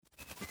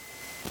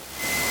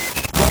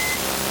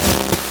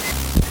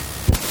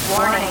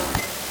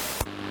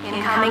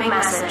Incoming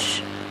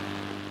message.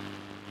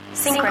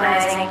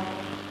 Synchronizing.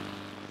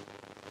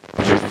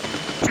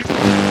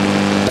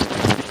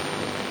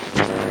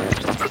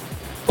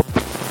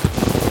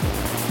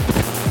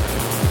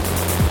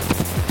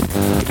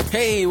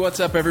 Hey, what's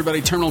up,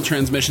 everybody? Terminal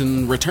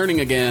Transmission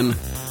returning again.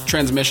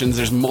 Transmissions,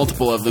 there's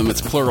multiple of them.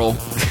 It's plural.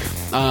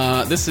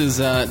 This is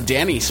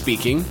Danny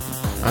speaking.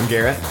 I'm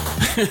Garrett.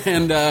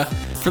 And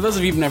for those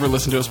of you who've never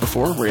listened to us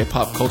before, we're a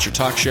pop culture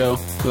talk show.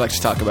 We like to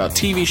talk about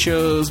TV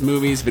shows,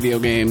 movies, video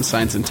games,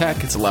 science and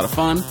tech. It's a lot of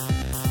fun.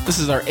 This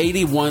is our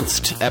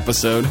 81st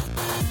episode.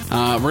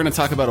 We're going to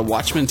talk about a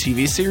Watchmen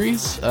TV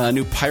series, a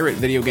new pirate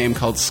video game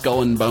called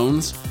Skull and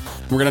Bones.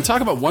 We're going to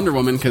talk about Wonder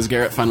Woman because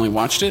Garrett finally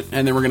watched it,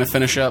 and then we're going to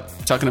finish up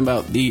talking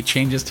about the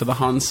changes to the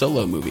Han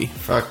Solo movie.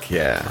 Fuck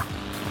yeah.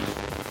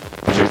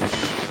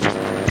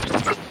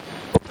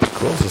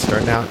 Cool, so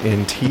starting out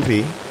in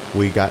TV,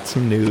 we got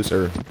some news,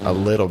 or a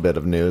little bit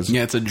of news.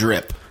 Yeah, it's a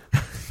drip.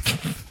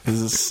 This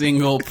is a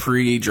single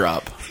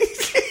pre-drop.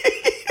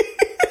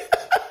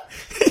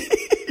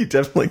 You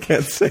definitely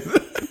can't say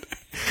that.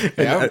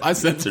 Yeah, I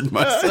censored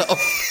myself.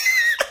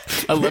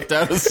 I left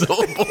out a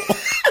syllable.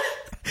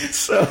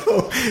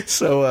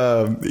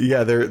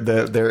 Yeah,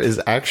 there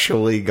is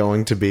actually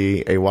going to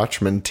be a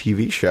Watchmen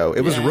TV show.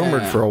 It was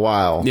rumored for a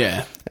while.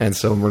 Yeah. And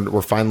so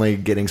we're finally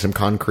getting some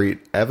concrete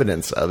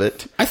evidence of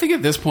it. I think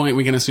at this point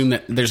we can assume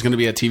that there's going to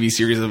be a TV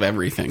series of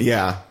everything.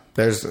 Yeah.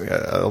 There's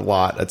a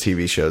lot of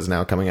TV shows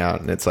now coming out,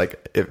 and it's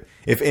like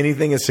if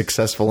anything is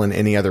successful in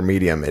any other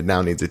medium, it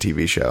now needs a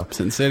TV show.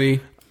 Sin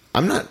City.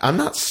 I'm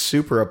not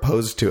super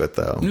opposed to it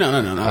though. No,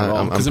 not at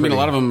all. Because I mean, a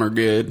lot of them are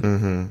good.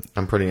 Mm-hmm.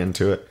 I'm pretty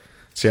into it.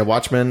 So yeah,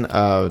 Watchmen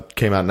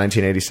came out in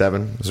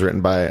 1987. It was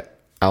written by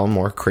Alan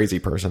Moore, crazy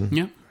person.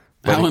 Yeah,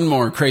 Alan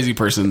Moore, crazy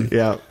person.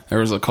 Yeah, there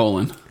was a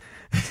colon.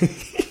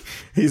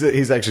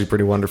 He's actually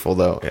pretty wonderful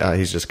though.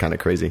 He's just kind of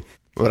crazy,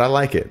 but I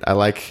like it. I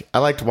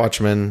liked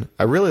Watchmen.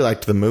 I really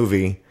liked the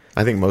movie.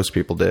 I think most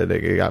people did.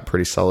 It got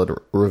pretty solid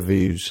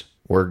reviews.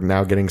 We're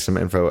now getting some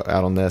info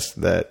out on this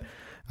that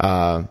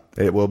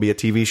it will be a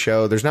TV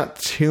show. There's not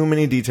too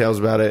many details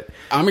about it.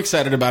 I'm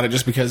excited about it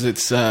just because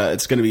it's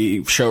going to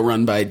be show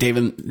run by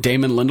Damon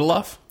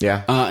Lindelof.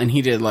 Yeah. And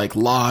he did like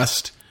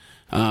Lost.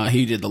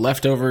 He did The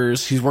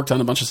Leftovers. He's worked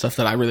on a bunch of stuff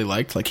that I really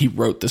liked. Like he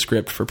wrote the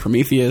script for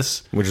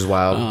Prometheus. Which is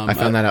wild. I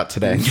found that out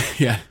today.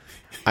 Yeah.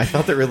 I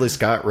thought that Ridley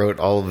Scott wrote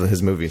all of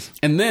his movies.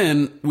 And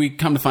then we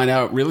come to find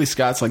out Ridley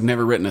Scott's like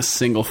never written a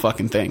single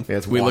fucking thing.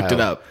 Yeah, we looked it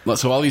up.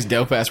 So all these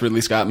dope ass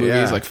Ridley Scott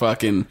movies like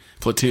fucking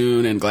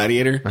Platoon and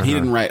Gladiator, he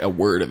didn't write a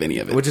word of any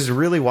of it. Which is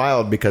really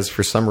wild because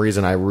for some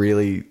reason I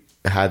really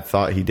had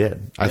thought he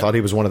did. I thought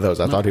he was one of those.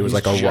 I thought he was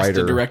like a writer. Just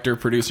a director,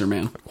 producer,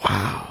 man.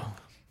 Wow.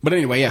 But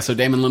anyway, yeah, so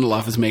Damon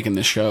Lindelof is making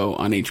this show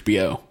on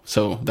HBO.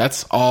 So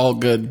that's all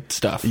good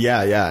stuff.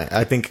 Yeah.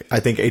 I think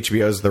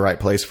HBO is the right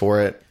place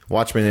for it.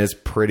 Watchmen is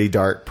pretty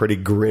dark, pretty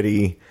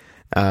gritty,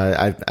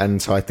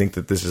 and so I think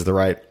that this is the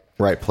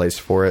right place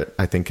for it.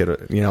 I think it,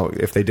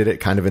 if they did it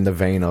kind of in the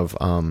vein of,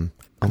 oh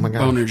my god,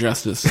 Boner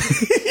Justice.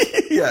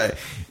 Yeah,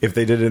 if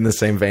they did it in the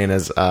same vein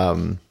as,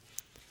 what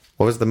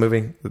was the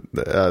movie,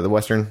 the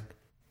Western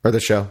or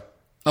the show?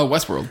 Oh,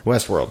 Westworld.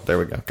 Westworld. There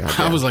we go. God,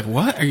 I was like,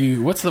 what are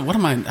you? What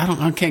am I?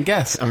 I can't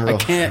guess. I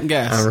can't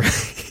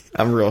guess.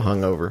 I'm real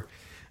hungover.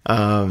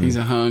 He's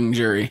a hung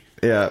jury.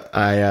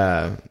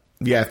 Yeah,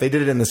 Yeah, if they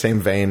did it in the same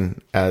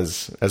vein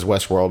as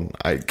Westworld,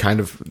 I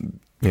kind of,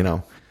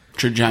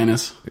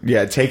 Traginus.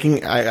 Yeah,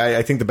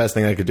 I think the best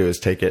thing I could do is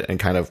take it and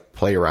kind of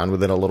play around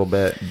with it a little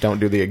bit. Don't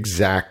do the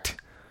exact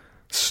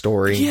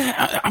story.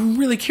 Yeah, I'm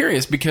really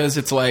curious because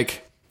it's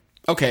like,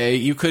 okay,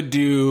 you could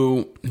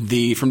do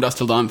the From Dusk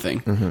Till Dawn thing.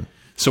 Mm-hmm.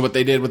 So what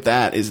they did with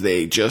that is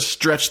they just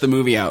stretched the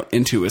movie out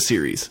into a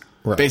series.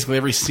 Right. Basically,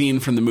 every scene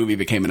from the movie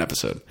became an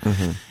episode.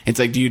 Mm-hmm. It's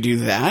like, do you do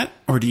that,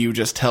 or do you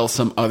just tell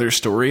some other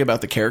story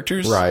about the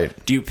characters? Right.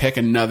 Do you pick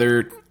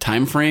another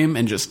time frame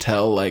and just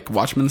tell like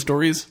Watchmen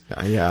stories?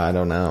 Yeah, I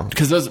don't know.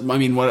 Because those, I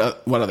mean, what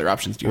other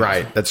options do you have?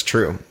 Right, that's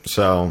true.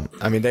 So,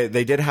 I mean,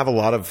 they did have a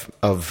lot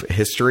of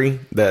history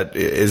that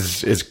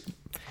is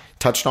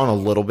touched on a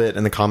little bit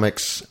in the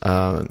comics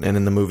and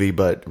in the movie,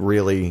 but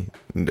really,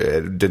 they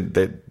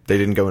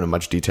didn't go into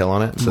much detail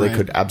on it. So They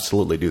could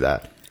absolutely do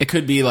that. It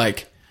could be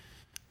like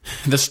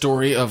the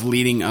story of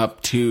leading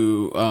up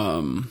to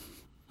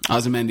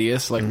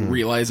Ozymandias, like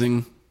realizing,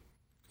 you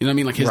know what I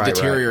mean? Like his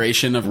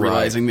deterioration of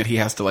realizing that he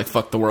has to like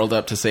fuck the world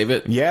up to save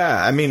it.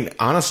 Yeah. I mean,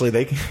 honestly,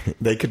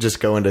 they could just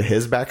go into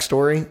his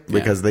backstory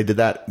because they did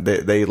that.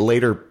 They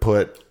later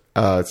put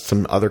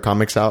some other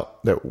comics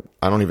out that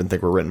I don't even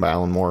think were written by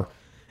Alan Moore.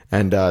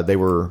 And they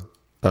were,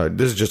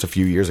 this is just a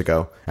few years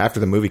ago after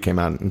the movie came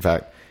out, in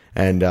fact.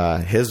 And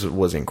his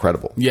was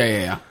incredible.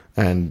 Yeah.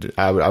 And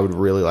I would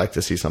really like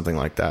to see something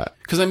like that.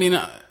 Because, I mean,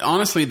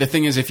 honestly, the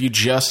thing is, if you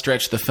just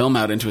stretch the film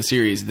out into a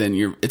series,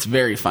 then it's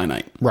very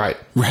finite. Right.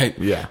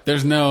 Yeah.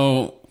 There's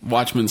no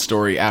Watchmen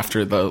story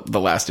after the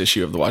last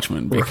issue of The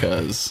Watchmen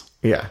because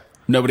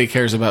nobody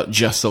cares about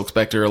just Silk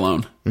Spectre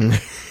alone.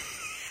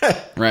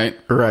 Right?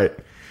 Right.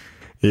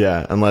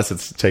 Yeah, unless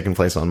it's taking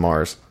place on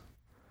Mars.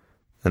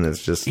 and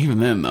it's just Even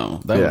then,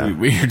 though, that would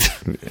be weird.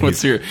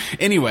 What's your...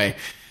 Anyway,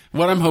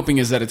 what I'm hoping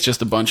is that it's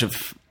just a bunch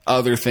of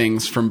other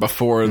things from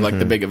before, like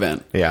the big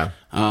event. Yeah.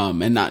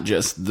 And not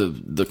just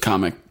the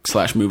comic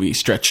 / movie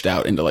stretched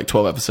out into like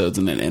 12 episodes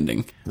and then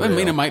ending. I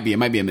mean, it might be a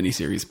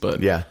miniseries,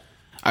 but Yeah.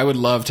 I would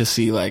love to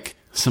see like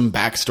some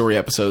backstory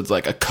episodes,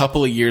 like a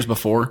couple of years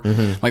before,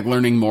 like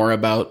learning more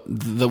about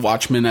the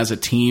Watchmen as a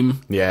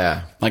team.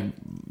 Yeah. Like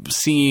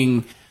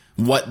seeing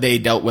what they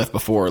dealt with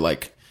before,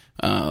 like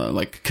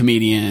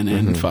Comedian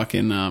and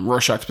fucking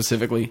Rorschach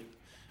specifically.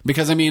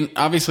 Because, I mean,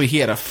 obviously he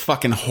had a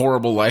fucking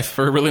horrible life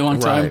for a really long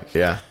time. Right,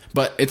 yeah.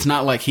 But it's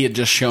not like he had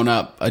just shown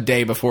up a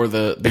day before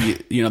the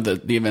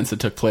events that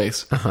took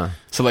place.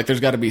 So, like, there's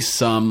got to be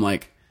some,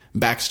 like,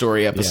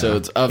 backstory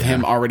episodes of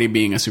him already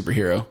being a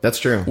superhero. That's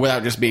true.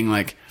 Without just being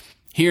like,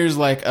 here's,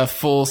 like, a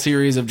full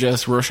series of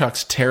just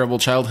Rorschach's terrible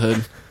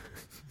childhood.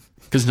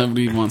 Because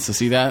nobody wants to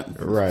see that.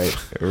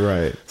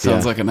 Right.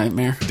 Sounds like a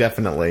nightmare.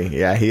 Definitely.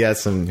 Yeah, he had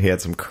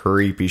some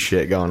creepy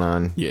shit going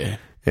on. Yeah.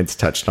 It's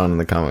touched on in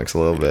the comics a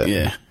little bit.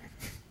 Yeah.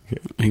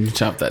 He can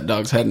chop that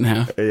dog's head in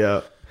half.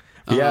 Yeah.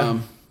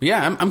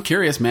 Yeah. I'm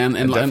curious, man.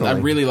 And I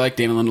really like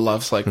Damon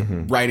Lindelof's like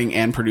writing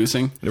and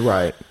producing.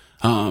 Right.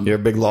 You're a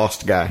big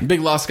Lost guy.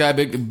 Big Lost guy,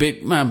 big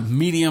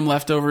medium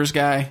leftovers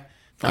guy.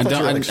 I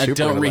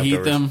don't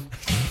reheat them.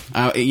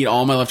 I eat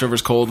all my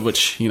leftovers cold,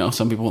 which,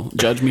 some people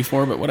judge me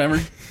for, but whatever.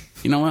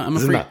 You know what? I'm a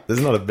freak. This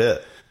is not a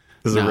bit.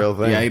 This is a real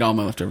thing. Yeah, I eat all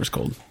my leftovers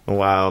cold.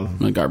 Wow.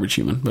 I'm a garbage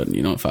human, but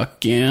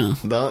fuck yeah.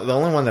 The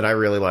only one that I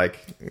really like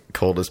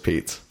cold is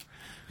Pete's.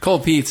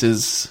 Cold Pete's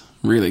is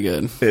really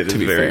good. It is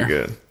very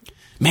good.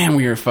 Man,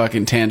 we are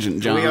fucking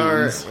tangent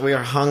Johns. We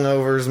are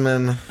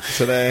hungoversmen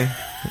today.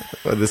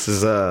 This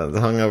is the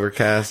hungover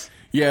cast.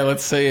 Yeah,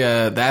 let's say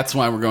that's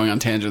why we're going on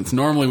tangents.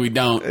 Normally we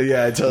don't.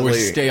 Yeah, totally. We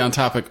stay on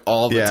topic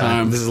all the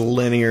time. This is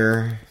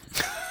linear.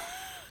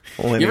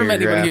 You ever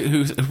met anybody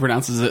who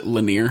pronounces it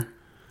linear?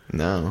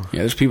 No. Yeah,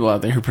 there's people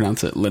out there who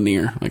pronounce it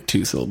linear, like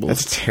 2 syllables.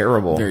 That's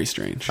terrible. Very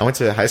strange. I went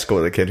to high school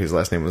with a kid whose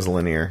last name was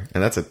Linear,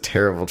 and that's a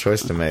terrible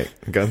choice to make,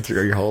 going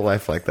through your whole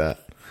life like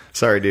that.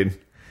 Sorry, dude.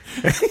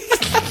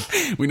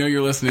 We know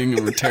you're listening,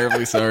 and we're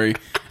terribly sorry.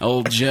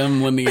 Old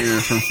Jim Lanier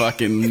from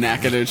fucking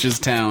Nacogdoches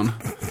Town.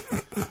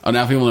 Oh,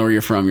 now people know where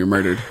you're from. You're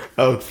murdered.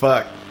 Oh,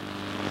 fuck.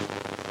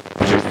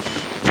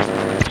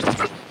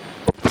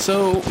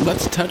 So,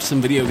 let's touch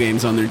some video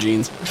games on their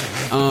genes.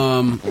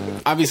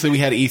 Obviously, we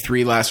had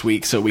E3 last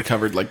week, so we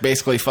covered, like,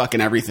 basically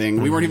fucking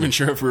everything. We weren't even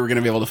sure if we were going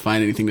to be able to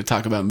find anything to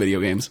talk about in video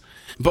games.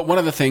 But one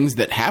of the things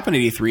that happened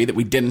at E3 that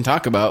we didn't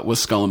talk about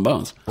was Skull and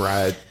Bones.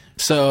 Right.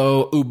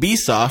 So,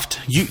 Ubisoft,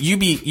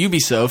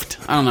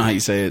 Ubisoft, I don't know how you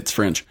say it, it's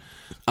French.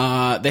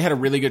 They had a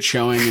really good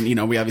showing,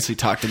 and, we obviously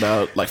talked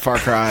about, like, Far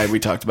Cry, we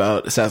talked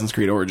about Assassin's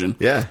Creed Origin.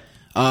 Yeah.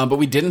 But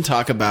we didn't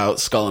talk about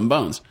Skull and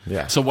Bones.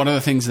 Yeah. So one of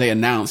the things they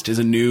announced is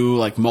a new,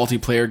 like,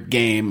 multiplayer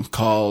game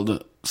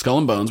called Skull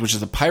and Bones, which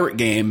is a pirate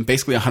game,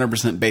 basically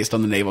 100% based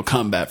on the naval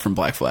combat from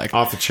Black Flag.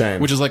 Off the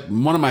chain. Which is, like,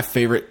 one of my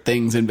favorite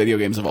things in video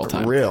games of all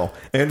time. Real.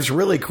 And it's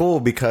really cool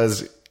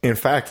because, in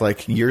fact,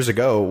 like, years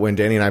ago when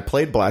Danny and I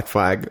played Black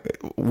Flag,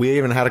 we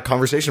even had a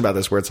conversation about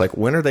this where it's like,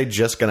 when are they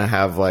just going to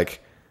have,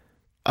 like,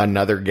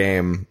 another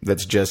game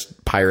that's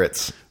just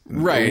pirates?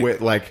 Right. With,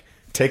 like,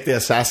 take the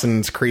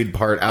Assassin's Creed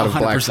part out of 100%.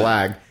 Black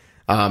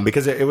Flag.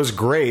 Because it was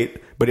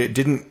great, but it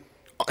didn't,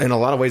 in a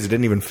lot of ways, it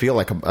didn't even feel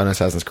like an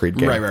Assassin's Creed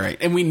game. Right.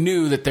 And we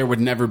knew that there would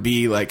never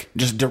be, like,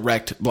 just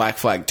direct Black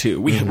Flag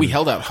 2. We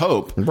held out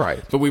hope.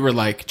 Right. But we were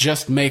like,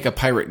 just make a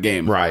pirate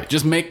game. Right.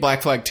 Just make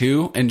Black Flag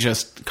 2 and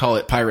just call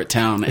it Pirate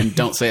Town and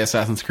don't say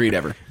Assassin's Creed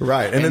ever.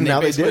 Right. And then now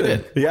they did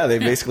it. Yeah, they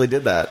basically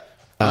did that.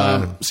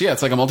 So yeah,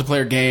 it's like a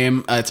multiplayer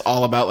game. It's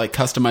all about, like,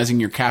 customizing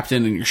your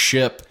captain and your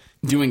ship,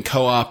 doing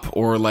co-op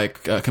or,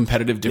 like,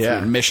 competitive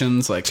different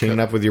missions, like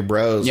teaming up with your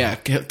bros. Yeah,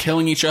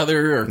 killing each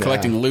other or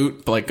collecting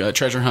loot, like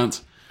treasure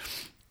hunts.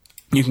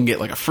 You can get,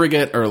 like, a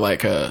frigate or,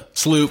 like, a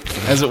sloop,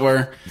 as it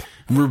were.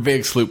 We're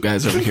big sloop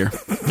guys over here.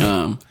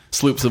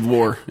 Sloops of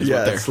war is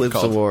what they're sloops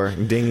called. of war,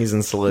 dinghies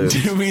and sloops,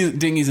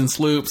 dinghies and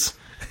sloops,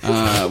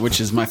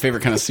 which is my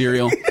favorite kind of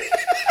cereal.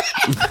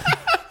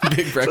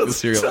 Big breakfast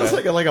cereal. Sounds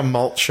like a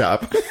malt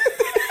shop.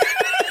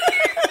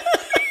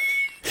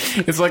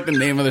 It's like the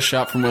name of the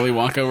shop from Willy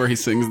Wonka where he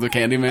sings the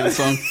Candyman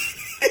song.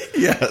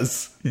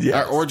 Yes.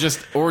 Or just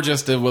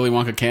a Willy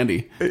Wonka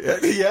candy.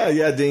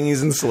 Yeah,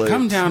 dinghies and sloops.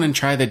 Come down and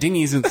try the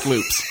dinghies and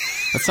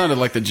sloops. That sounded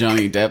like the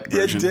Johnny Depp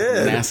version. It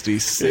did. Nasty,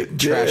 sick,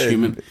 trash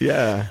human.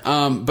 Yeah.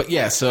 But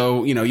yeah,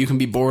 so, you can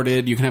be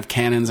boarded, you can have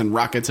cannons and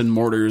rockets and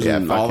mortars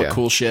and all the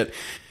cool shit.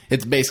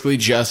 It's basically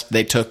just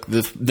they took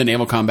the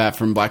naval combat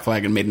from Black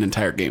Flag and made an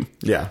entire game.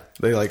 Yeah.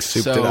 They, like,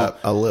 souped it up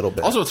a little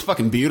bit. Also, it's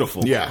fucking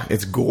beautiful. Yeah,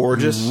 it's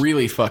gorgeous.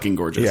 Really fucking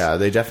gorgeous. Yeah,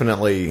 they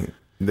definitely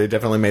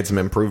made some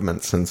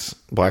improvements since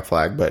Black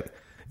Flag, but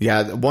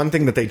yeah, one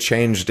thing that they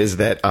changed is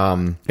that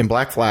in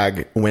Black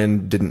Flag,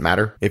 wind didn't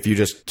matter. If you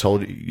just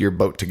told your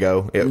boat to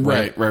go, it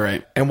went.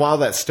 Right. And while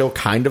that's still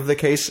kind of the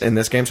case in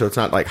this game, so it's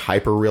not like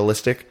hyper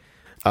realistic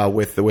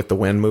with the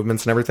wind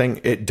movements and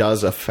everything, it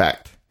does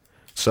affect.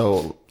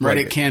 So Right,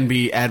 like, it can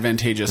be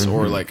advantageous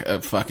or like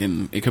a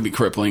fucking. It could be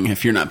crippling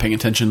if you're not paying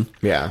attention.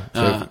 yeah.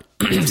 So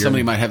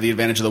Somebody might have the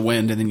advantage of the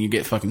wind, and then you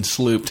get fucking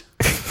slooped.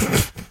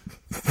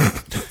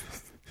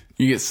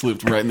 You get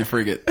slooped right in the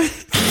frigate.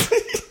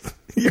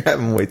 you're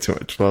having way too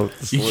much fun.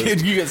 With the You sloop.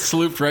 get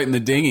slooped right in the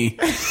dinghy.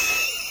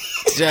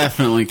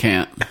 Definitely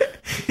can't,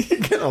 You're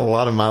getting a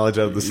lot of mileage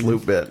out of the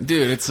sloop bit.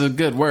 dude. It's a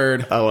good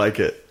word. I like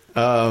it.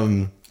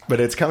 But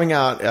it's coming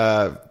out.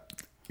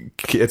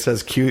 It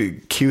says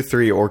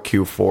Q3 or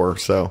Q4.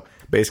 So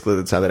basically,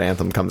 that's how that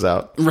Anthem comes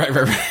out. Right.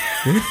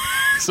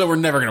 So we're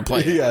never gonna play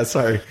it. Yeah,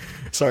 sorry,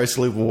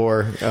 Sloop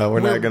War. We're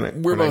not gonna.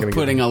 We're not both gonna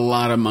putting a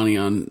lot of money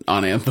on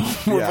Anthem.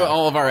 Yeah.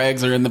 All of our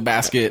eggs are in the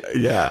basket.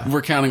 Yeah.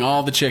 We're counting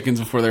all the chickens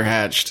before they're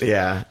hatched.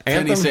 Yeah,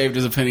 Penny saved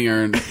is a penny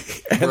earned.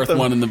 Worth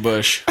one in the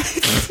bush.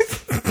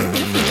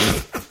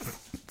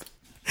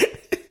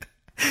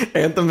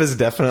 Anthem is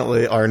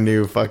definitely our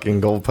new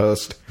fucking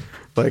goalpost.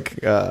 Like,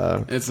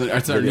 It's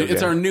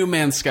our new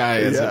man's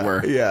sky, as it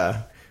were.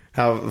 Yeah.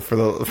 How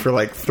for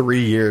like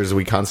 3 years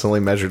we constantly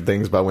measured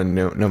things by when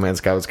No Man's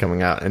Sky was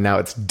coming out, and now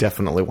it's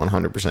definitely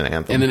 100%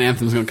 Anthem. And then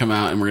Anthem's going to come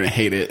out, and we're going to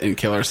hate it and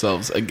kill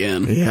ourselves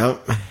again.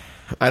 Yep.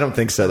 I don't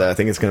think so, though. I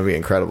think it's going to be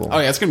incredible. Oh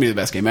yeah, it's going to be the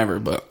best game ever.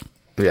 But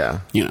Yeah.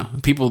 you know,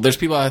 there's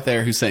people out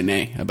there who say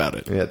nay about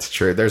it. Yeah, it's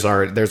true. There's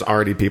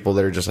already people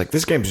that are just like,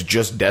 this game's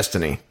just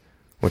Destiny,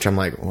 which I'm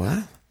like,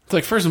 what? It's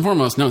like, first and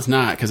foremost, no, it's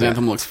not, because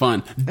Anthem looks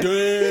fun.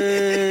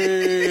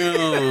 Damn.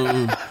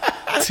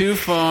 Too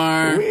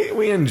far.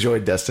 We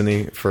enjoyed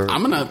Destiny for.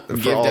 I'm gonna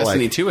give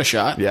Destiny 2 a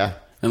shot. Yeah.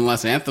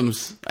 Unless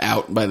Anthem's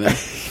out by then.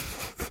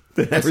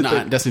 It's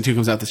not. Destiny 2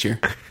 comes out this year.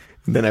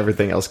 Then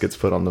everything else gets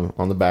put on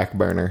the back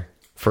burner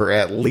for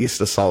at least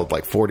a solid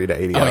like 40 to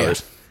 80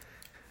 hours.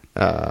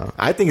 Yeah.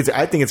 I think it's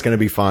going to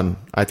be fun.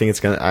 I think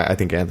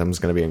Anthem's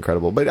going to be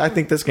incredible, but I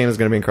think this game is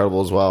going to be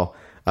incredible as well.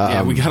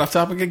 Yeah, we got off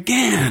topic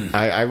again.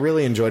 I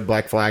really enjoyed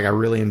Black Flag. I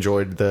really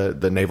enjoyed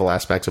the naval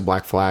aspects of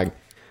Black Flag.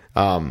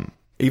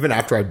 Even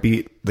after I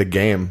beat the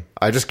game,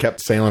 I just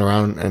kept sailing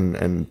around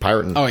and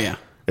pirating. Oh yeah,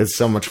 it's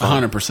so much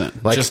fun.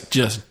 100%. Like,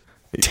 just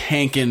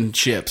tanking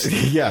ships.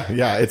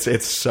 Yeah.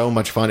 It's so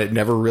much fun. It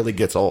never really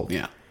gets old.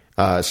 Yeah.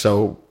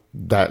 So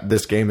that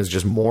this game is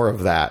just more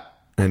of that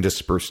and just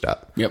spruced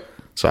up. Yep.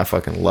 So I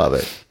fucking love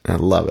it. I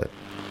love it.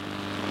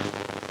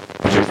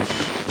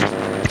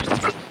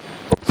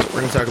 So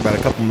we're going to talk about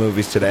a couple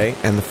movies today,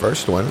 and the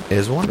first one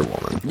is Wonder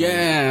Woman.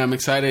 Yeah, I'm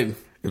excited.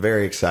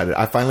 Very excited.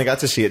 I finally got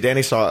to see it.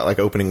 Danny saw it like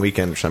opening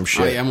weekend or some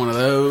shit. Oh yeah, I'm one of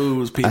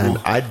those people. And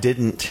I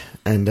didn't,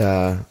 and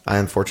I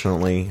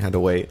unfortunately had to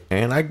wait.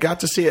 And I got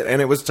to see it,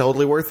 and it was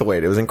totally worth the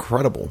wait. It was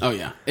incredible. Oh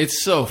yeah,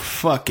 it's so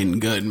fucking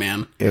good,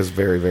 man. It was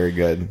very, very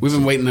good. We've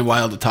been waiting a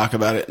while to talk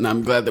about it, and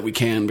I'm glad that we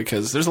can,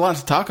 because there's a lot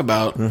to talk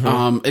about.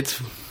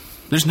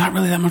 There's not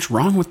really that much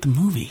wrong with the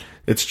movie.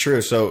 It's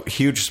true. So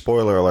huge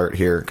spoiler alert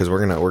here, because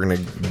we're gonna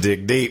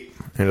dig deep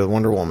into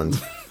Wonder Woman.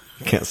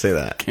 Can't say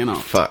that.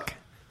 Cannot. Fuck.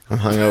 I'm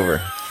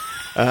hungover.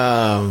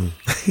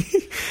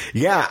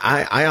 Yeah,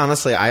 I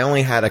honestly, I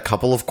only had a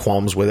couple of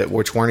qualms with it,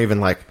 which weren't even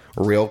like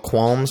real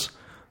qualms.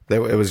 It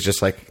was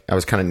just like, I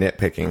was kind of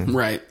nitpicking.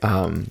 Right.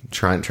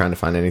 Trying to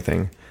find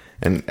anything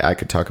and I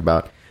could talk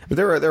about. But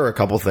there were a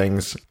couple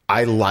things.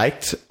 I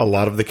liked a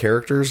lot of the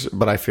characters,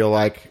 but I feel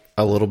like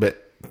a little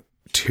bit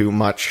too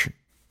much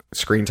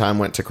screen time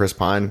went to Chris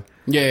Pine.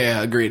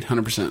 Yeah, agreed,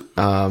 100%.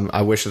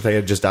 I wish that they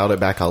had just dialed it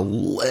back a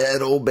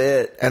little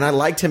bit. And I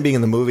liked him being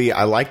in the movie.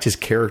 I liked his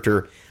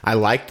character. I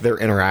liked their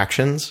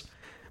interactions.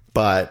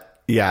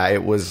 But yeah,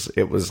 it was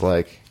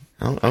like,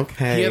 oh,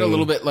 okay. He had a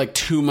little bit like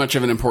too much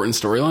of an important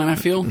storyline, I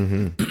feel.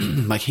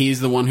 Mm-hmm. Like he's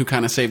the one who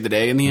kind of saved the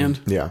day in the end.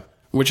 Yeah.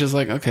 Which is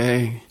like,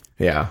 okay.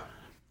 Yeah.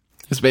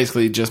 It's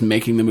basically just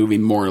making the movie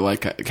more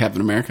like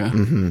Captain America.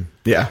 Mm-hmm.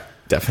 Yeah,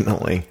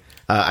 definitely.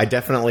 I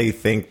definitely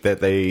think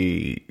that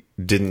they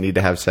didn't need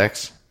to have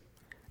sex.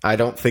 I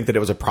don't think that it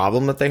was a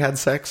problem that they had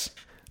sex,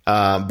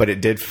 but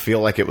it did feel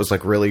like it was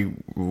like really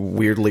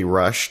weirdly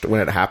rushed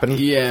when it happened.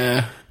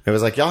 Yeah. It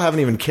was like, y'all haven't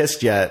even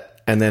kissed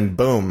yet, and then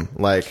boom,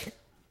 like,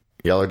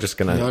 y'all are just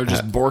gonna... Y'all are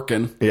just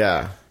borking.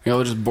 Yeah. Y'all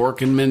are just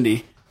borking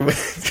Mindy.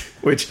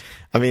 Which,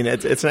 I mean,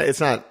 it's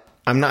not...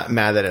 I'm not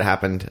mad that it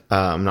happened.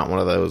 I'm not one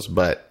of those,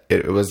 but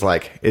it was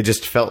like... It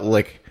just felt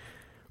like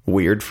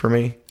weird for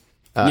me.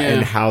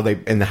 And how they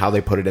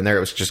put it in there.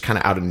 It was just kind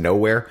of out of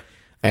nowhere.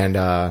 And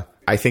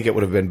I think it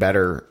would have been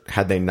better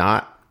had they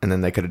not, and then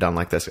they could have done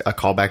like this, a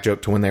callback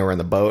joke to when they were in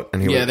the boat.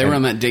 And they were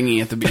on that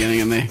dinghy at the beginning,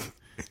 and they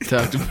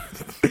talked.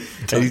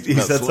 He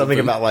said something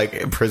about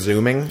like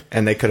presuming,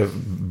 and they could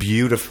have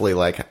beautifully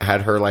like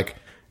had her like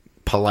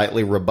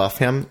politely rebuff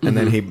him, and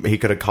then he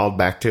could have called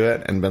back to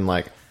it and been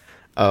like,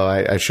 "Oh,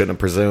 I shouldn't have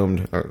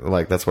presumed," or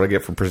like, "That's what I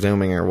get for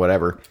presuming," or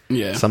whatever.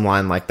 Yeah, some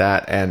line like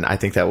that, and I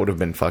think that would have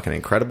been fucking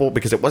incredible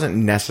because it wasn't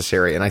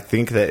necessary, and I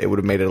think that it would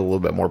have made it a little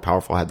bit more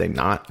powerful had they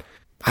not.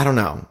 I don't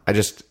know.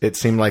 It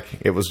seemed like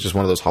it was just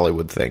one of those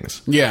Hollywood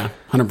things. Yeah,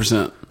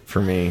 100%.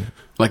 For me.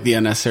 Like the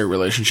unnecessary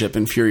relationship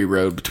in Fury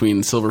Road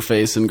between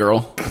Silverface and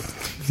Girl.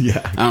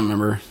 Yeah. I don't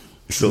remember.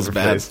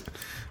 Silverface.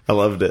 I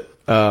loved it.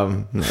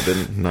 No,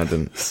 I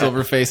didn't.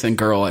 Silverface and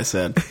Girl, I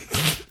said.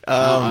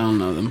 I don't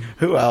know them.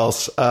 Who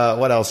else?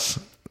 What else?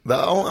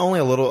 Only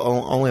a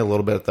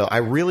little bit though. I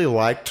really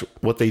liked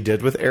what they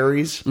did with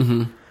Ares,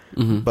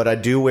 but I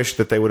do wish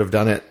that they would have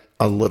done it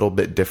a little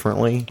bit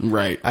differently.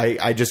 Right.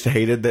 I just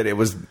hated that it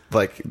was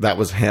like that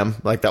was him,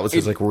 like that was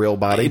his like real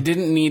body. It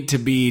didn't need to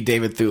be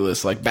David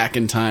Thewlis, like back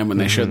in time when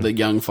they showed the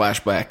young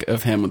flashback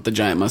of him with the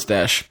giant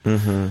mustache.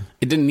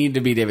 It didn't need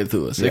to be David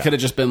Thewlis. It could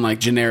have just been like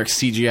generic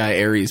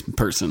CGI Ares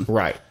person.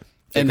 Right.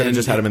 And then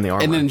just had him in the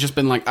armor. And then just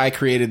been like, I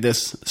created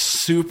this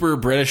super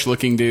British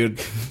looking dude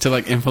to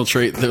like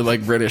infiltrate the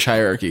like British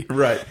hierarchy.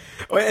 Right.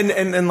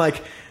 And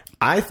like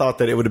I thought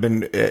that it would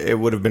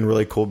have been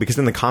really cool because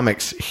in the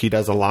comics he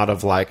does a lot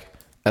of like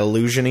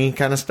illusion-y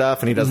kind of stuff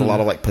and he does a lot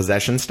of like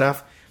possession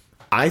stuff.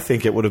 I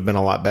think it would have been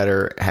a lot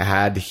better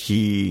had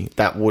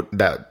that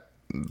wouldn't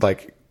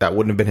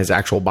have been his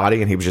actual body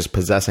and he was just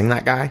possessing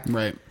that guy.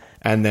 Right.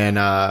 And then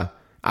I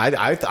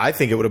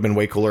think it would have been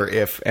way cooler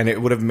and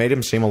it would have made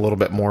him seem a little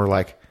bit more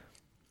like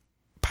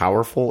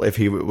powerful if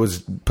he was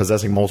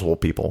possessing multiple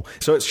people.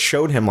 So it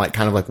showed him like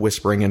kind of like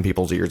whispering in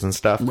people's ears and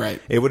stuff.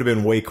 Right. It would have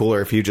been way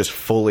cooler if he just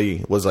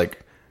fully was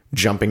like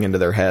jumping into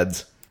their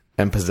heads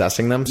and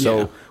possessing them.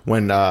 So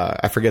when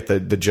I forget the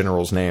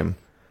general's name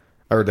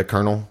or the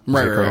colonel,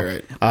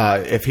 right.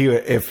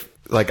 If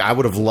I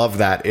would have loved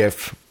that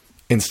if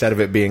instead of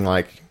it being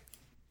like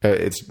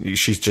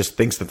she just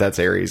thinks that that's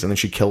Ares and then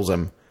she kills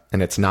him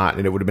and it's not,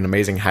 and it would have been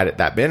amazing had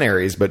that been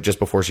Ares, but just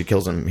before she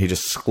kills him, he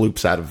just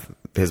scloops out of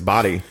his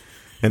body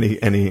and he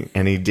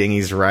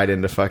dingies right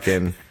into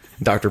fucking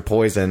Dr.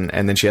 Poison,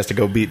 and then she has to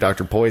go beat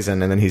Dr.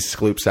 Poison, and then he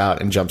scloops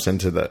out and jumps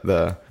into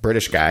the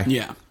British guy.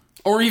 Yeah.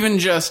 Or even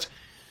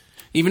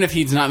if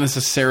he's not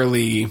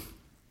necessarily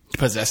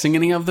possessing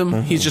any of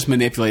them, he's just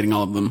manipulating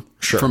all of them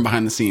from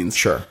behind the scenes.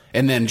 Sure.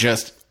 And then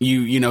just,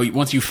 you know,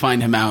 once you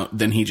find him out,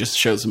 then he just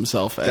shows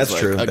himself as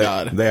a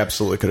god. They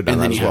absolutely could have done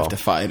that as well. And then you have to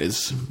fight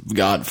his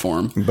god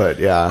form. But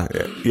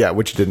yeah,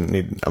 which didn't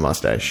need a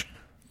mustache.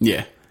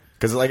 Yeah.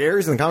 Because like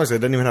Ares in the comics, they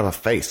didn't even have a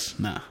face.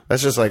 No.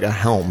 That's just like a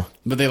helm.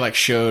 But they like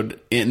showed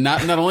it,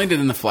 not only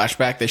did in the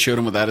flashback, they showed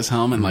him without his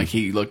helm and like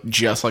he looked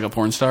just like a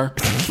porn star,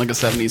 like a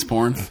 70s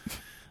porn.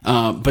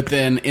 But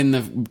then in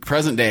the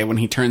present day, when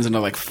he turns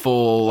into like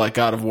full like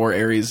God of War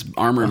Ares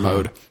armor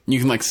mode, you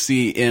can like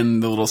see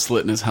in the little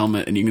slit in his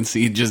helmet, and you can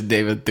see just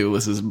David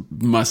Thewlis's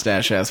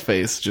mustache ass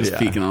face just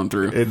peeking on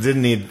through. It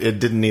didn't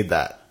need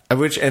that.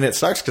 And it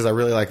sucks because I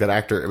really like that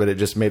actor, but it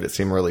just made it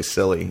seem really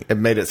silly. It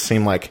made it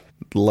seem like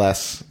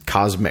less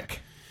cosmic.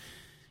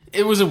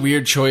 It was a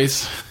weird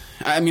choice.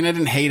 I mean, I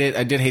didn't hate it.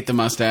 I did hate the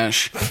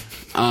mustache.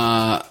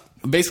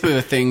 Basically,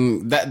 the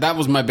thing that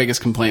was my biggest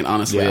complaint,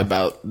 honestly,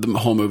 about the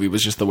whole movie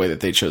was just the way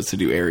that they chose to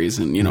do Ares.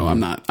 And you know,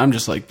 I'm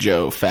just like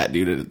Joe, fat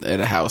dude at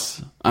a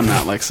house. I'm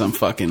not like some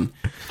fucking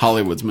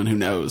Hollywoodsman who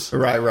knows.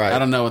 Right. I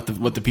don't know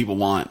what the people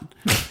want.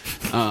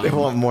 They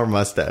want more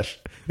mustache.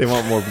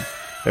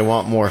 They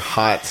want more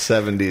hot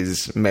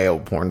 70s male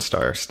porn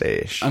star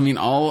stash. I mean,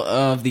 all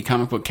of the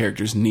comic book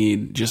characters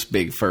need just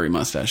big furry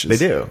mustaches. They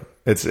do.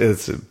 It's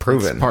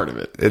proven. It's part of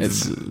it.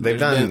 There's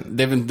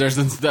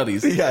been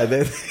studies. Yeah,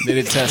 they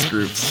did test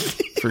groups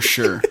for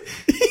sure.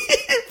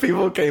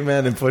 People came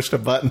in and pushed a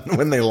button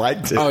when they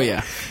liked it. Oh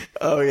yeah.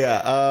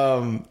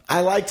 I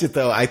liked it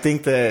though. I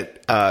think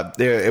that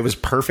it was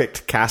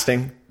perfect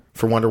casting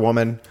for Wonder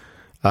Woman.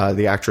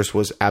 The actress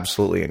was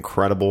absolutely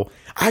incredible.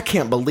 I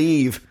can't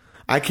believe.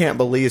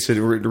 So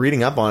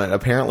reading up on it,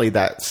 apparently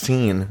that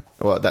scene,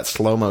 that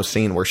slow-mo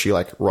scene where she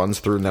like runs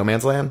through no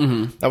man's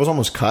land, that was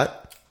almost cut.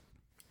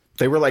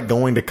 They were like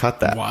going to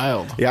cut that.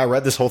 Wild. Yeah, I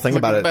read this whole thing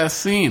about it. Best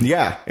scene.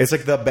 Yeah, it's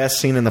like the best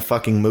scene in the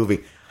fucking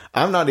movie.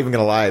 I'm not even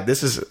gonna lie.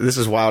 This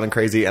is wild and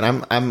crazy,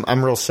 and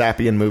I'm real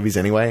sappy in movies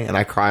anyway, and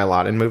I cry a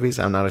lot in movies.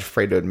 I'm not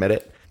afraid to admit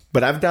it.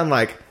 But I've done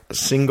like a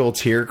single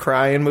tear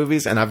cry in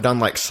movies, and I've done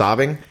like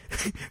sobbing.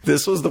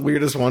 This was the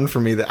weirdest one for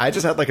me. That I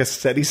just had like a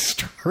steady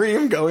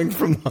stream going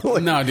from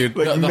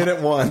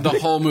minute one. The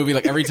whole movie,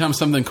 like every time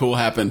something cool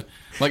happened,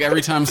 like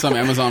every time some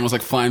Amazon was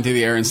like flying through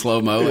the air in slow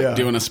mo, like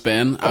doing a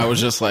spin, I was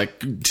just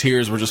like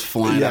tears were just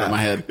flying out of my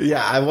head.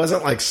 Yeah, I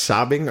wasn't like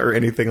sobbing or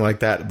anything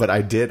like that, but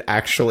I did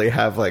actually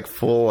have like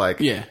full like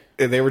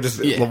They were just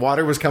the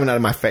water was coming out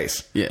of my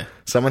face. Yeah,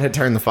 someone had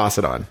turned the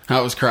faucet on.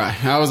 I was cry.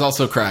 I was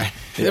also cry.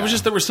 Yeah. It was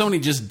just there were so many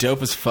just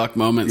dope as fuck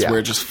moments where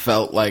it just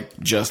felt like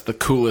just the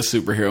coolest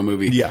superhero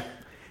movie. Yeah.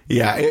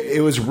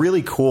 It was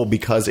really cool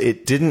because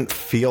it didn't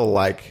feel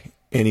like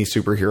any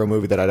superhero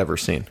movie that I'd ever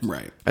seen.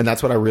 Right, and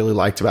that's what I really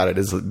liked about it.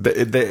 Is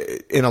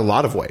in a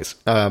lot of ways,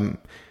 in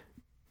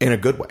a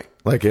good way,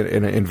 like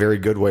in very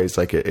good ways.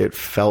 Like it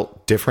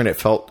felt different. It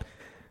felt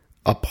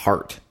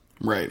apart.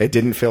 Right. It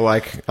didn't feel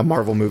like a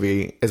Marvel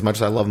movie. As much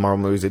as I love Marvel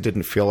movies, it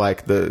didn't feel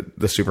like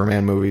the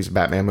Superman movies,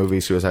 Batman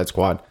movies, Suicide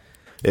Squad.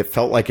 It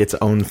felt like its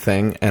own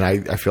thing, and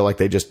I feel like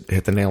they just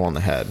hit the nail on the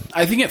head.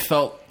 I think it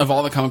felt, of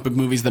all the comic book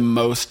movies, the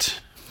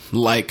most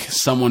like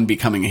someone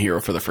becoming a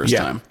hero for the first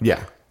time.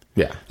 Yeah.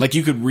 Yeah. Like,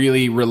 you could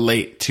really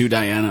relate to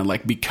Diana,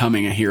 like,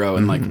 becoming a hero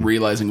and, like,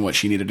 realizing what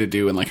she needed to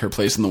do and, like, her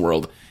place in the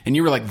world. And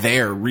you were, like,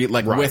 there,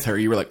 with her.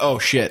 You were like, oh,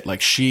 shit.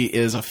 Like, she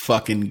is a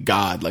fucking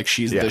god. Like,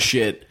 she's the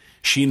shit.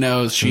 She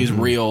knows she's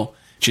real.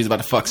 She's about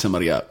to fuck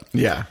somebody up.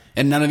 Yeah.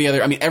 And none of the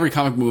other... I mean, every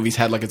comic movie's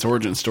had, like, its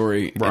origin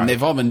story. Right. And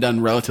they've all been done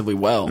relatively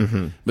well.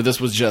 But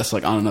this was just,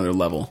 like, on another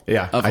level.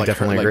 Yeah, of, like, I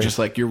definitely her, agree. Like, just,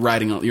 like,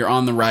 you're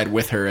on the ride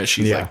with her as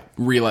she's, like,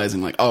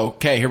 realizing, like, oh,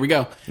 okay, here we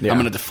go. Yeah. I'm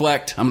going to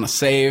deflect. I'm going to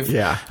save.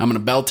 Yeah. I'm going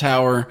to bell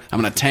tower.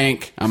 I'm going to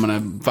tank. I'm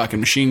going to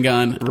fucking machine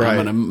gun. Right.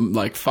 I'm going to,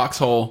 like,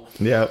 foxhole.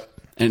 Yep.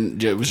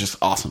 And it was just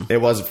awesome.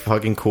 It was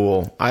fucking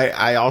cool.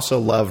 I also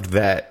loved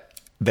that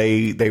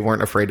they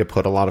weren't afraid to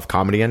put a lot of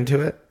comedy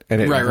into it.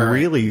 And it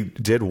really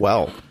did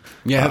well.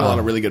 Yeah, it had a lot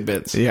of really good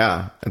bits.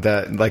 Yeah,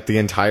 that like the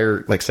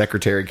entire like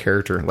secretary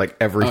character, like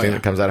everything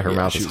that comes out of her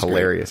mouth is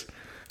hilarious.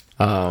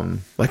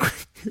 Like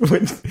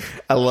when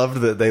I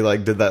loved that they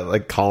like did that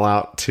like call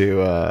out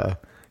to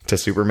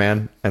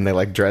Superman, and they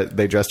like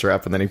they dressed her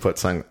up, and then he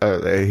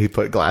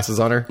put glasses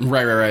on her.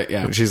 Right.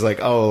 Yeah, and she's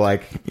like, oh,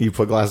 like you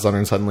put glasses on her,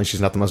 and suddenly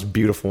she's not the most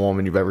beautiful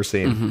woman you've ever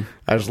seen.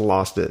 I just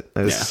lost it.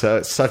 It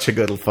was such a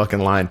good fucking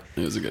line.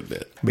 It was a good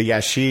bit. But yeah,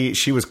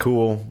 she was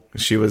cool.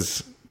 She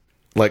was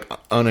like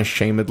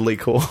unashamedly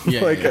cool.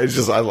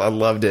 I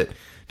loved it.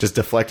 Just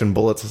deflecting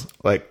bullets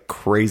like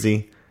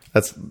crazy.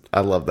 I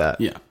love that.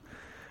 Yeah.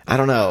 I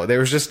don't know. There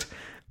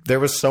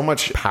was so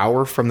much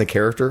power from the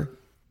character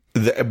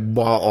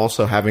while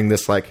also having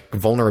this like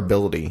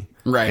vulnerability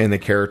in the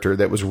character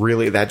that was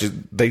really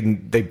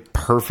they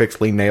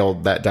perfectly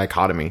nailed that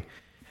dichotomy.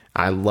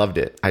 I loved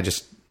it.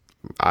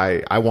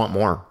 I want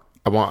more.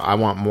 I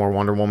want more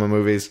Wonder Woman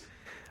movies.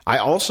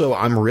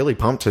 I'm really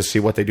pumped to see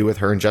what they do with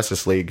her in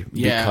Justice League.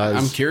 Yeah,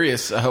 because, I'm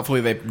curious.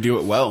 Hopefully they do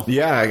it well.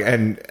 Yeah,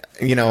 and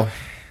you know,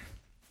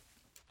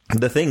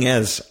 the thing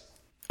is,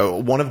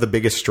 one of the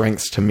biggest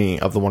strengths to me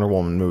of the Wonder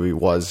Woman movie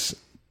was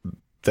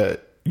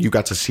that you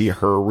got to see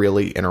her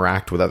really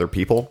interact with other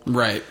people.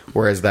 Right.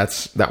 Whereas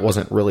that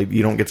wasn't really,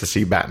 you don't get to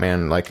see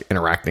Batman like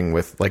interacting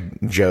with like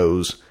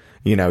Joes.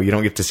 You know, you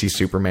don't get to see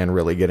Superman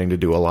really getting to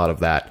do a lot of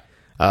that.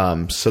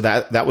 So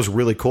that was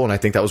really cool. And I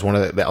think that was one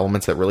of the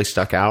elements that really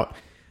stuck out.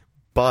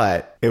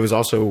 But it was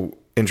also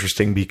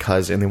interesting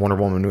because in the Wonder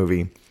Woman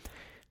movie,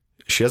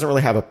 she doesn't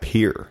really have a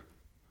peer.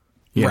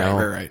 You know?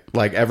 Right.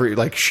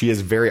 Like she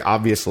is very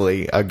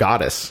obviously a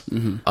goddess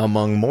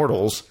among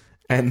mortals.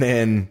 And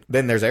then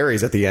there's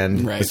Ares at the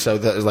end. Right. So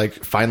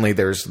finally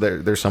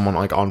there's someone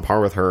like on par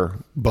with her,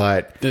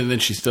 but then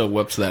she still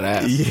whoops that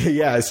ass.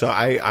 Yeah. So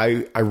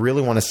I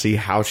really want to see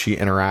how she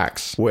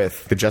interacts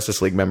with the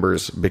Justice League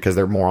members because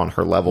they're more on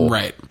her level.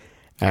 Right.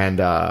 And,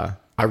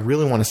 I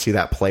really want to see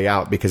that play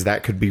out because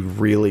that could be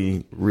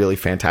really, really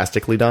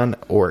fantastically done,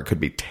 or it could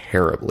be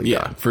terribly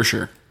done. Yeah, for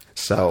sure.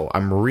 So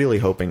I'm really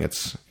hoping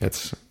it's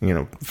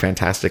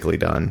fantastically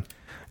done,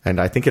 and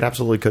I think it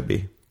absolutely could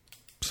be.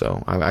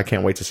 So I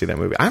can't wait to see that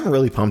movie. I'm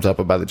really pumped up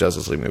about the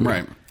Justice League movie,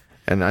 right?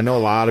 And I know a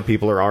lot of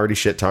people are already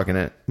shit talking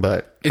it,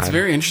 but it's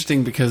very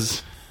interesting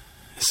because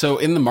so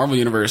in the Marvel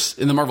universe,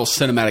 in the Marvel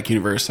Cinematic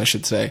Universe, I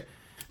should say,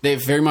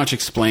 they've very much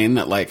explained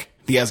that like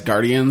the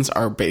Asgardians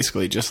are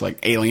basically just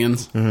like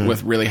aliens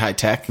with really high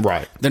tech.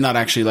 Right. They're not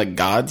actually like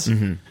gods.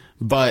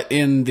 But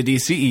in the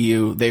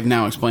DCEU, they've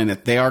now explained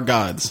that they are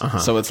gods.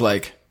 So it's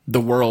like the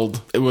world,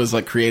 it was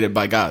like created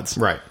by gods.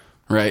 Right.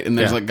 Right. And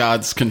there's like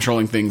gods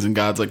controlling things and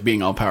gods like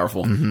being all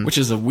powerful, which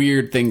is a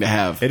weird thing to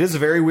have. It is a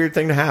very weird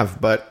thing to have,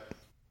 but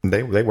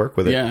they work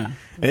with it. Yeah.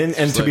 And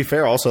to be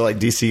fair, also like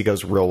DC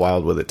goes real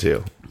wild with it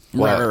too.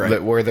 Right.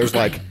 Where there's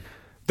like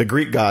the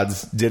Greek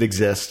gods did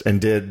exist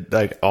and did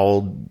like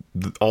all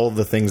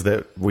the things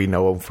that we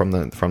know from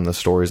the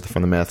stories,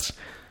 from the myths,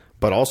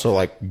 but also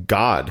like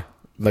God,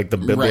 like the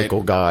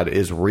biblical God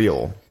is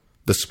real.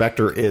 The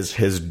Spectre is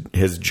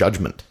his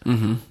judgment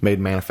made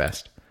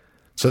manifest.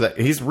 So that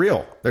he's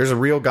real. There's a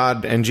real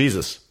God and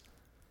Jesus.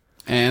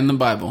 And the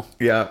Bible.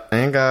 Yeah,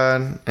 and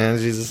God and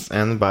Jesus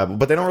and the Bible.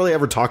 But they don't really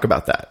ever talk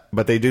about that.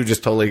 But they do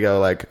just totally go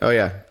like, oh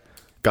yeah,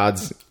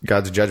 God's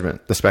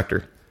judgment, the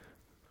Spectre.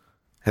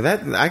 And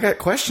I got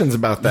questions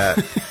about that.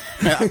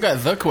 I've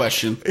got the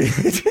question.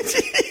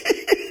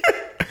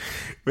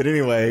 But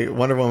anyway,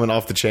 Wonder Woman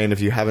off the chain.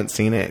 If you haven't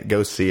seen it,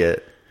 go see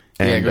it.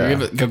 And,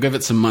 go give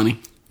it some money.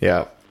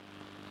 Yeah.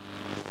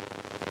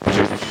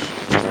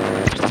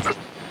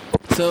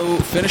 So,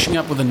 finishing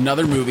up with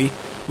another movie,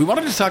 we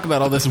wanted to talk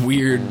about all this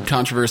weird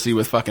controversy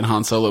with fucking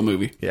Han Solo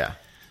movie. Yeah.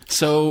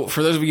 So,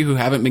 for those of you who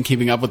haven't been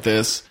keeping up with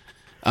this,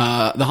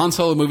 the Han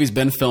Solo movie's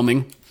been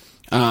filming.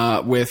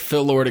 With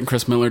Phil Lord and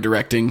Chris Miller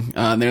directing.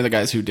 They're the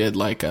guys who did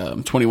like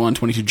 21,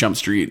 22 Jump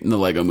Street in the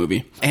Lego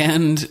movie.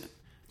 And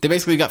they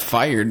basically got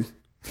fired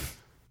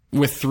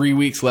with 3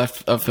 weeks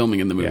left of filming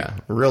in the movie. Yeah,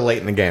 real late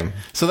in the game.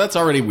 So that's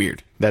already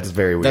weird. That's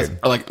very weird.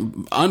 That's like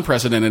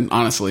unprecedented,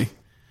 honestly.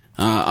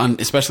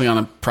 Especially on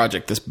a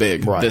project this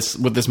big,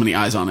 with this many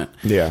eyes on it.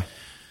 Yeah.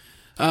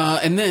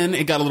 And then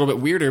it got a little bit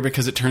weirder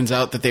because it turns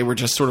out that they were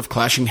just sort of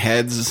clashing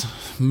heads,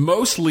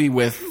 mostly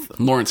with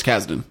Lawrence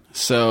Kasdan.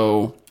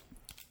 So...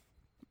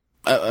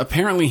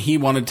 apparently he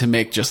wanted to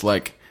make just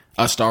like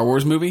a Star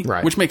Wars movie,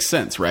 Right. which makes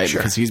sense, right? Sure.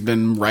 Because he's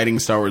been writing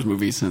Star Wars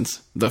movies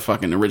since the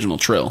fucking original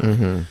trill.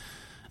 Mm-hmm.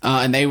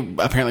 And they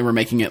apparently were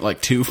making it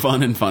like too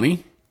fun and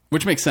funny,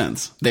 which makes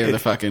sense. They're the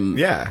fucking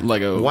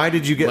Lego. Why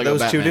did you get Lego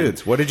those two Batman.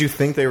 dudes? What did you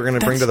think they were going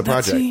to bring to the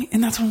project?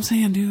 And that's what I'm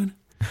saying, dude.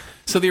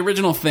 So the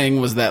original thing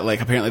was that,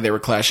 like, apparently they were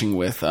clashing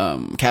with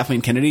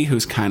Kathleen Kennedy,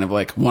 who's kind of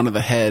like one of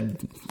the head,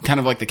 kind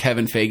of like the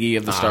Kevin Feige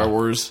of the Star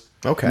Wars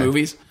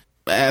movies.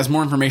 As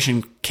more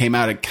information came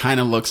out, it kind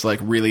of looks like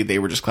really they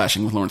were just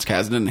clashing with Lawrence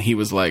Kasdan, and he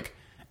was like,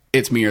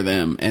 it's me or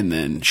them. And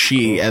then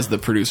she, as the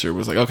producer,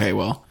 was like, okay,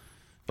 well,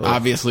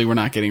 obviously we're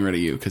not getting rid of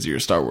you because you're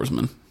a Star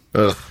Warsman.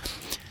 Ugh.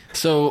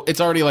 So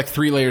it's already like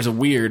 3 layers of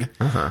weird.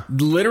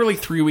 Literally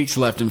 3 weeks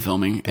left in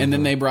filming, and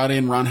then they brought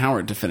in Ron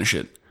Howard to finish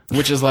it,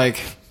 which is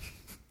like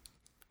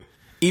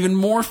even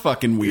more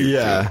fucking weird.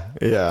 Yeah,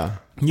 yeah.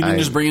 You didn't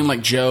just bring in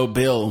like Joe,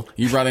 Bill.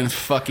 You brought in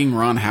fucking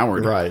Ron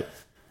Howard. Right.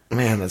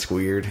 Man, that's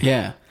weird.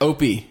 Yeah.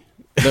 Opie,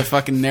 the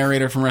fucking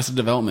narrator from Arrested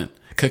Development.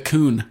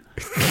 Cocoon.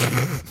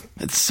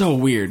 It's so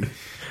weird.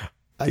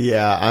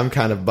 Yeah, I'm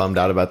kind of bummed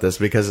out about this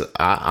because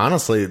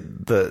honestly,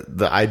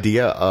 the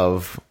idea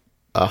of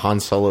a Han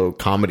Solo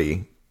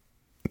comedy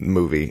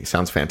movie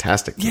sounds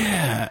fantastic.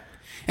 Yeah.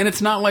 And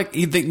it's not like,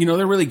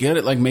 they're really good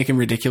at like making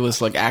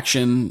ridiculous like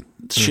action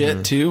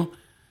shit too.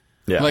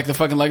 Yeah. Like the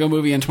fucking Lego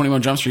movie and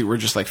 21 Jump Street were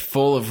just like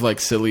full of like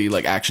silly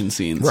like action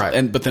scenes.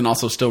 Right. But then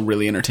also still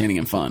really entertaining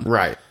and fun.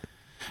 Right.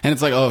 And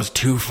it's like, oh, it's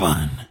too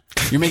fun.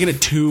 You're making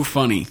it too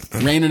funny.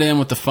 Rein it in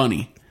with the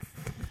funny.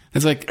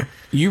 It's like,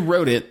 you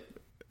wrote it.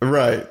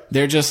 Right.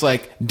 They're just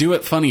like, do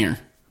it funnier.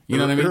 You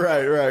know what I mean?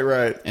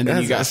 Right. And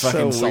then you got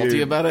fucking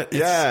salty about it.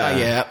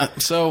 Yeah.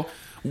 So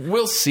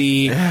we'll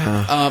see.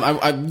 Yeah.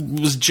 I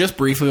was just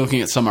briefly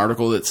looking at some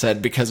article that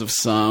said because of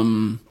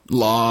some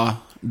law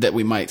that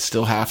we might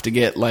still have to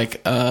get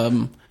like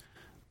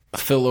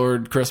Phil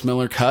Lord, Chris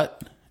Miller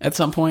cut at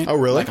some point. Oh,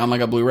 really? Like on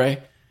like a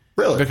Blu-ray.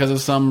 Really? Because of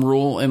some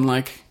rule in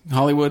like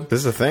Hollywood.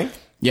 This is a thing?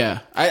 Yeah.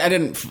 I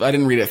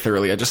didn't read it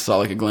thoroughly. I just saw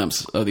like a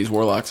glimpse of these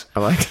warlocks.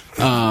 I like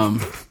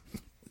it.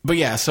 But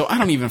yeah, so I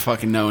don't even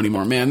fucking know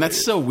anymore, man.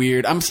 That's so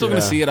weird. I'm still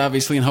going to see it,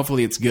 obviously, and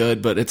hopefully it's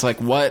good. But it's like,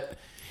 what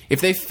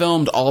if they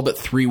filmed all but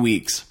 3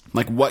 weeks?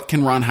 Like, what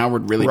can Ron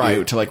Howard really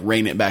do to like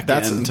rein it back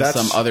into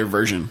some other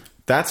version?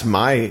 That's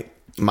my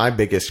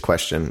biggest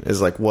question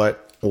is like,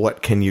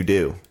 what can you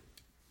do?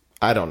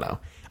 I don't know.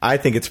 I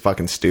think it's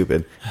fucking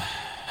stupid.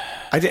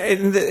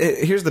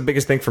 Here's the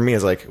biggest thing for me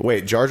is like,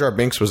 wait, Jar Jar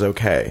Binks was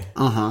okay.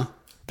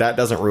 That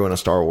doesn't ruin a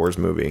Star Wars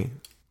movie.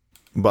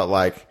 But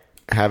like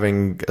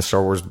having a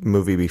Star Wars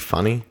movie be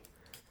funny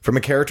from a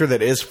character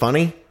that is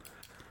funny.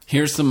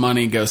 Here's some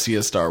money. Go see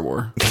a Star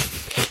Wars.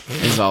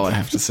 Is all I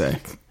have to say.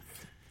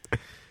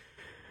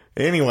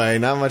 Anyway,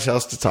 not much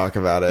else to talk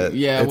about it.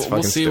 Yeah,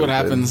 we'll see what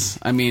happens.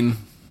 I mean,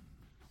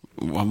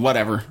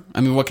 whatever.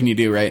 I mean, what can you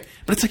do, right?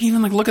 But it's like,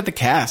 even like, look at the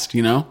cast,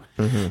 you know?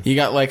 You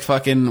got like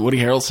fucking Woody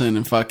Harrelson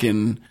and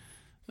fucking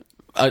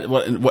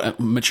what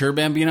mature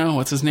Bambino?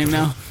 What's his name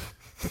now?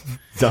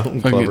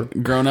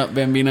 Grown up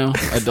Bambino,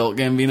 adult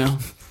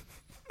Gambino.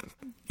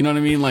 You know what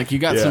I mean? Like you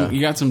got some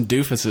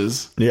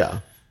doofuses. Yeah.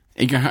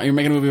 You're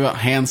making a movie about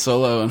Han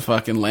Solo and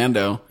fucking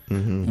Lando.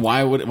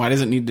 Why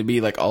does it need to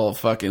be like all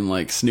fucking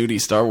like snooty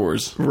Star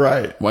Wars?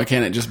 Right. Why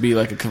can't it just be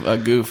like a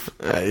goof,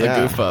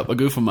 a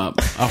goof 'em up,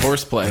 a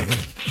horseplay?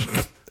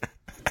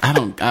 I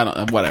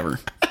don't, whatever.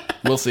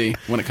 We'll see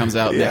when it comes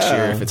out next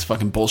year if it's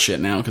fucking bullshit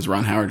now because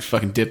Ron Howard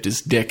fucking dipped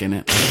his dick in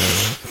it.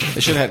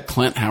 They should have had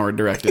Clint Howard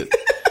direct it.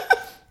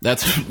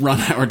 That's Ron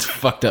Howard's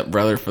fucked up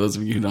brother, for those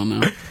of you who don't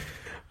know.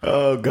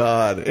 Oh,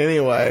 God.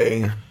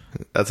 Anyway,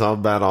 that's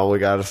about all we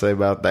got to say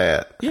about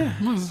that. Yeah,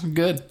 it was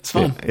good. It's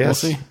fun.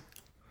 Yes. We'll see.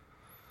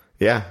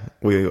 Yeah,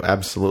 we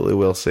absolutely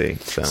will see.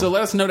 So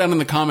let us know down in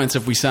the comments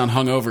if we sound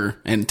hungover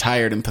and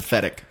tired and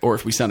pathetic, or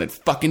if we sounded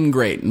fucking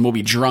great, and we'll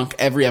be drunk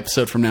every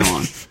episode from now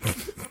on.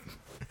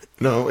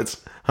 No, it's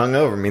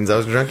hungover means I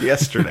was drunk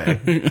yesterday.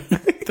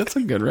 That's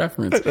a good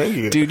reference. Thank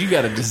you. Dude, you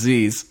got a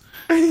disease.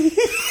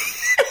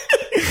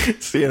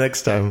 See you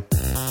next time.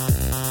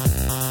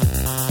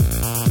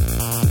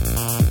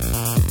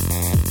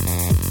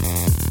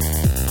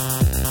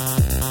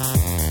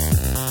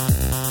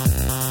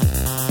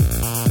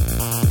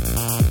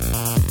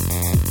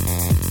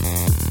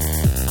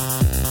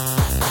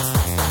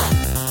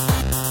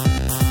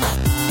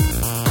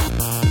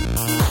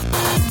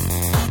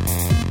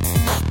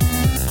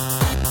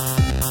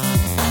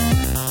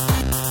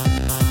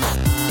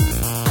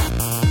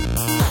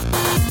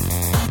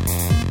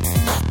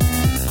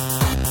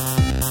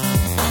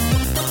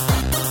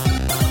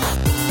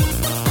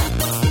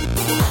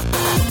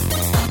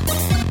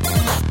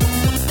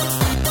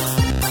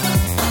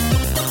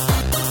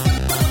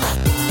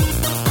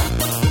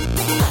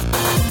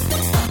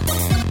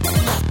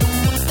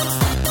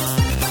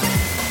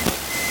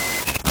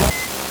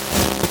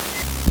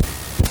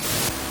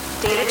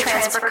 Data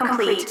transfer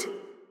complete.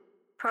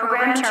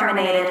 Program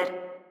terminated.